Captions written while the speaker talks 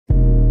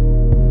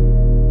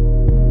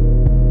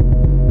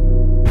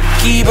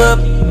Keep up.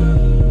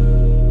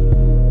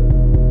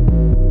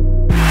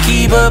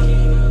 Keep up.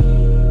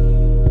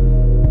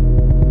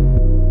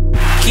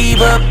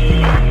 Keep up.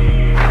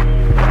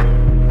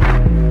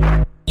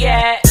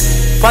 Yeah.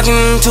 Walking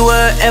into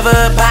wherever,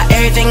 buy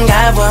everything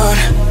I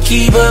want.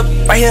 Keep up,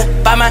 right here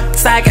by my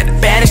side, got the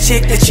baddest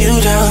chick that you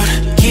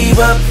don't. Keep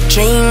up,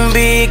 dream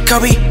big,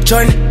 Kobe,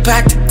 Jordan,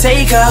 about to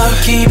take off.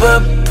 Keep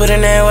up, put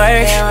in that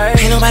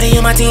work. Ain't nobody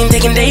on my team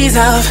taking days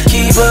off.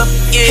 Keep up,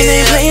 yeah. It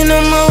ain't playing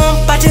no more,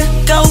 I'm about to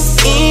go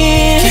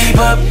in.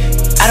 Keep up,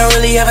 I don't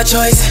really have a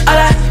choice,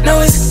 all I know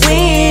is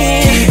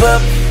win. Keep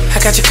up, I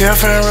got your girl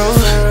from the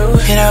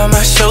roof. Hit all my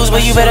shows,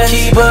 but you better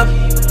keep up.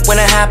 When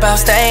I hop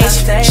off stage,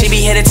 she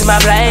be headed to my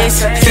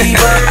place.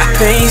 Keep up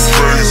pace,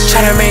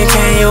 try to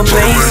maintain your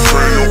place.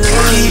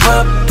 Keep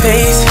up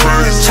pace,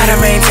 try to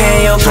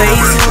maintain your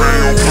place.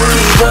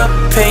 Keep up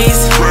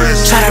pace,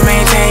 try to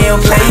maintain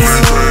your place.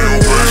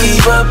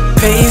 Keep up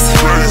pace,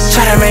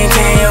 try to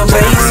maintain your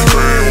place.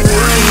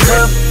 Keep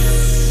up,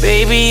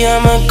 baby,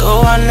 I'ma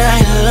go all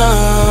night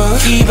long.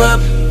 Keep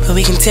up, but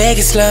we can take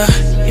it slow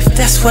if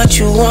that's what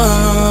you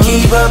want.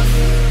 Keep up.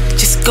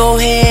 Just go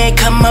ahead,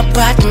 come up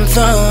out them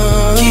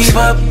phones. Keep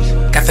up.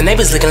 Got the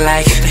neighbors looking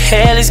like, what the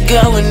hell is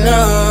going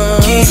on?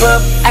 Keep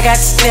up. I got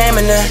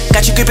stamina,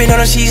 got you gripping on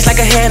her sheets like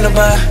a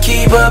handlebar.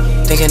 Keep up.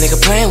 Think a nigga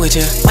playing with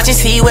you, watch and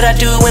see what I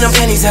do when I'm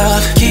pennies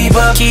off. Keep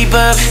up, keep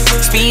up,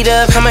 speed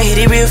up. I'ma hit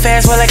it real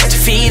fast while I got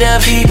your feet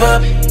up. Keep up.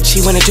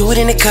 She wanna do it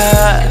in the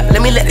car, let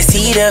me let the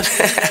seat up.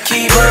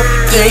 Keep up,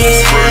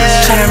 please.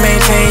 Try to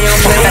maintain your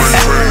place.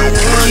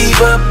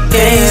 Keep up,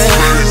 please.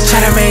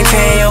 Try to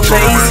maintain your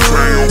place.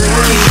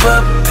 Keep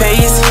up,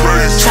 pace.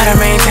 Try to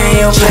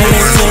maintain your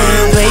place.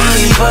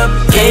 Keep up,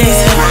 yeah.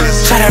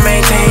 Try to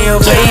maintain your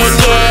place.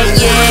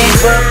 Yeah.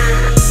 Keep up,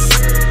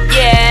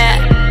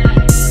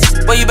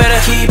 yeah. Well, you better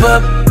keep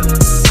up.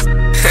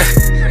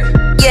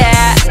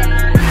 Yeah.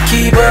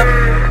 Keep up.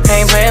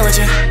 Ain't playing with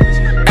you.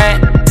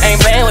 Ain't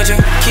playing with you.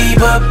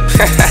 Keep up.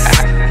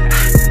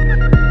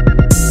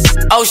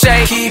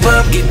 Oshea, keep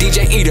up. Get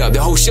DJ E-Dub,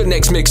 the host your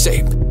next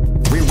mixtape.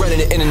 Rerunning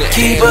the internet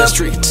keep and up. the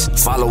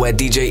streets. Follow at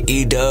DJ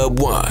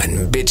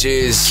E-Dub1,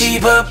 bitches.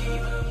 Keep up.